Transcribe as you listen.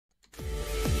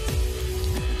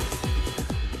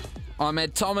I'm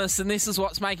Ed Thomas, and this is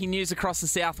what's making news across the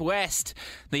southwest.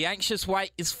 The anxious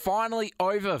wait is finally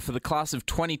over for the class of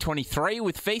 2023,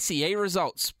 with VCE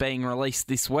results being released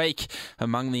this week.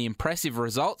 Among the impressive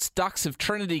results, Ducks of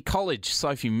Trinity College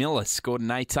Sophie Miller scored an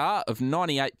ATAR of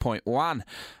 98.1.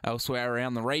 Elsewhere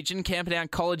around the region, Camperdown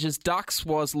College's Ducks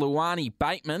was Luani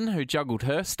Bateman, who juggled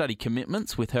her study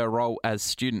commitments with her role as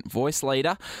student voice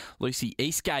leader. Lucy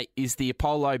Eastgate is the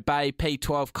Apollo Bay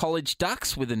P12 College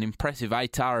Ducks with an impressive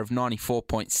ATAR of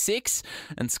 94.6,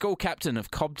 and school captain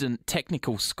of Cobden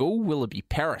Technical School, Willoughby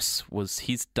Paris, was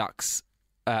the Ducks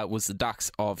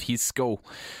of his school.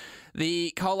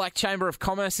 The Colac Chamber of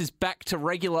Commerce is back to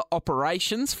regular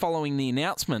operations following the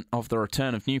announcement of the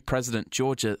return of new President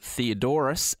Georgia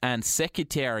Theodoros and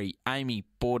Secretary Amy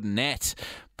Bordenette.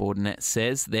 Bordenette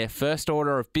says their first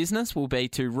order of business will be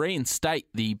to reinstate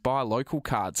the buy local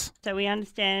cards. So we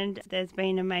understand there's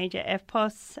been a major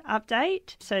FPOS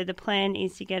update. So the plan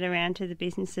is to get around to the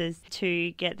businesses to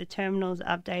get the terminals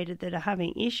updated that are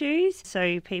having issues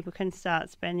so people can start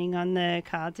spending on the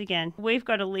cards again. We've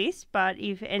got a list, but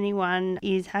if anyone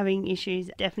is having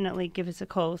issues, definitely give us a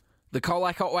call. The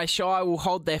Colac Otway Shire will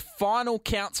hold their final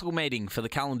council meeting for the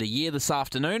calendar year this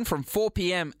afternoon from 4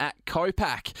 p.m. at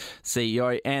Copac.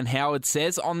 CEO Anne Howard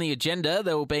says on the agenda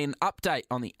there will be an update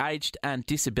on the Aged and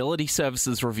Disability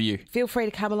Services Review. Feel free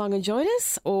to come along and join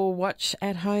us or watch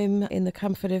at home in the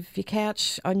comfort of your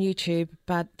couch on YouTube.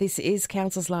 But this is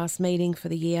Council's last meeting for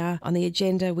the year. On the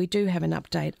agenda, we do have an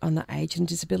update on the Aged and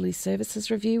Disability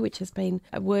Services Review, which has been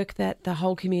a work that the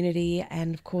whole community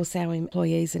and, of course, our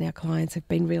employees and our clients have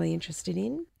been really interested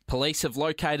in. Police have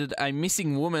located a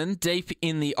missing woman deep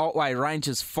in the Otway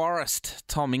Ranges forest.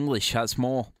 Tom English has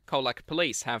more. Colac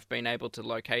police have been able to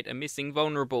locate a missing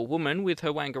vulnerable woman with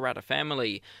her Wangaratta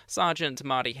family. Sergeant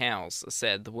Marty Howes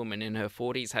said the woman in her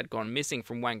 40s had gone missing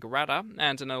from Wangaratta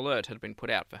and an alert had been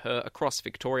put out for her across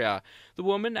Victoria. The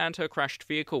woman and her crashed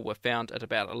vehicle were found at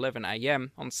about 11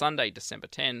 a.m. on Sunday, December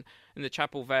 10, in the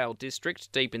Chapel Vale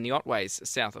district deep in the Otways,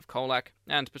 south of Colac,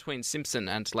 and between Simpson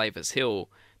and Lavers Hill.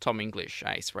 Tom English,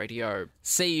 Ace Radio.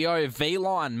 CEO of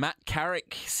V-Line, Matt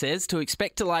Carrick, says to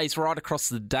expect delays right across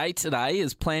the day today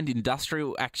as planned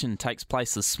industrial action takes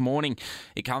place this morning.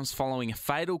 It comes following a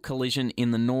fatal collision in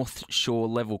the North Shore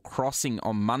level crossing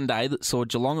on Monday that saw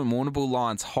Geelong and Warrnambool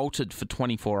lines halted for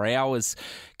 24 hours.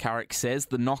 Carrick says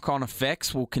the knock-on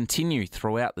effects will continue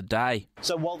throughout the day.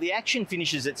 So while the action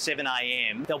finishes at 7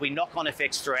 a.m, there'll be knock-on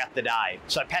effects throughout the day.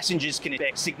 So passengers can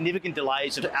expect significant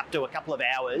delays of up to a couple of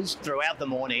hours throughout the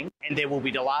morning. And there will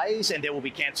be delays and there will be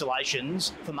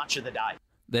cancellations for much of the day.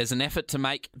 There's an effort to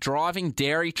make driving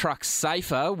dairy trucks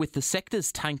safer, with the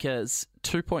sector's tankers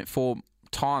 2.4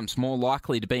 times more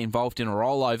likely to be involved in a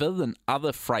rollover than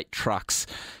other freight trucks.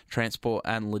 Transport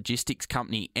and logistics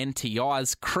company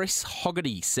NTI's Chris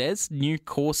Hoggerty says new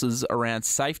courses around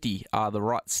safety are the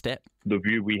right step. The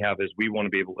view we have is we want to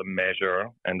be able to measure,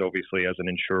 and obviously as an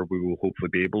insurer we will hopefully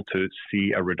be able to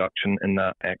see a reduction in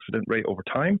that accident rate over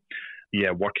time.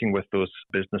 Working with those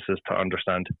businesses to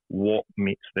understand what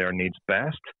meets their needs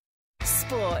best.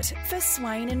 Sport for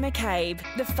Swain and McCabe,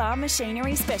 the farm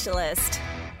machinery specialist.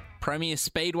 Premier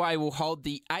Speedway will hold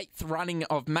the 8th running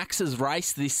of Max's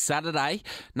race this Saturday.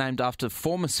 Named after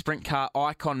former sprint car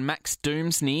icon Max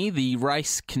Doomsney, the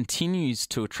race continues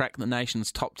to attract the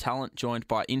nation's top talent, joined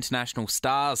by international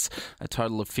stars. A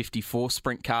total of 54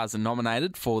 sprint cars are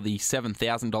nominated for the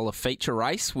 $7,000 feature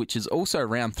race, which is also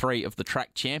round 3 of the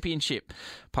track championship.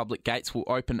 Public gates will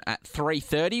open at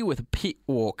 3:30 with a pit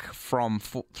walk from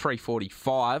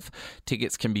 3:45.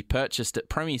 Tickets can be purchased at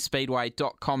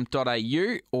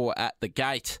premierspeedway.com.au or at the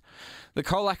gate. The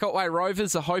Colac Otway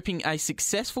Rovers are hoping a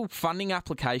successful funding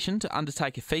application to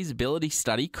undertake a feasibility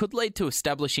study could lead to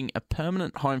establishing a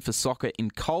permanent home for soccer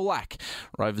in Colac.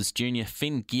 Rovers junior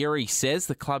Finn Geary says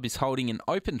the club is holding an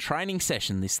open training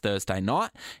session this Thursday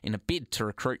night in a bid to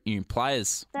recruit new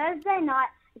players. Thursday night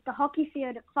at the hockey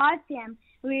field at 5 p.m,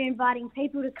 we're inviting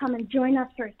people to come and join us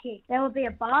for a kick. There will be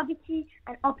a barbecue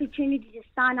and opportunity to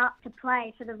sign up to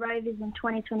play for the Rovers in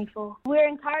 2024. We're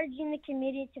encouraging the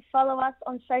community to follow us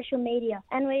on social media,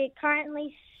 and we're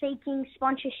currently seeking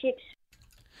sponsorships.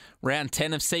 Round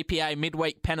 10 of CPA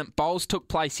Midweek Pennant Bowls took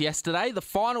place yesterday, the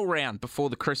final round before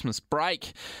the Christmas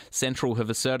break. Central have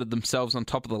asserted themselves on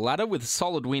top of the ladder with a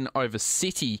solid win over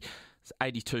City.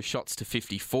 82 shots to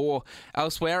 54.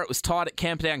 Elsewhere, it was tied at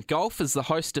Camperdown Golf as the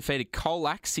host defeated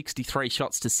Colac 63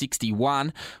 shots to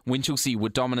 61. Winchelsea were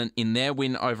dominant in their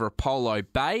win over Apollo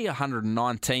Bay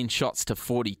 119 shots to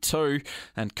 42,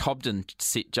 and Cobden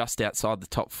sit just outside the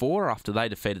top 4 after they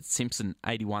defeated Simpson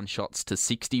 81 shots to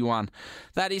 61.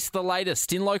 That is the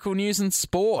latest in local news and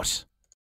sport.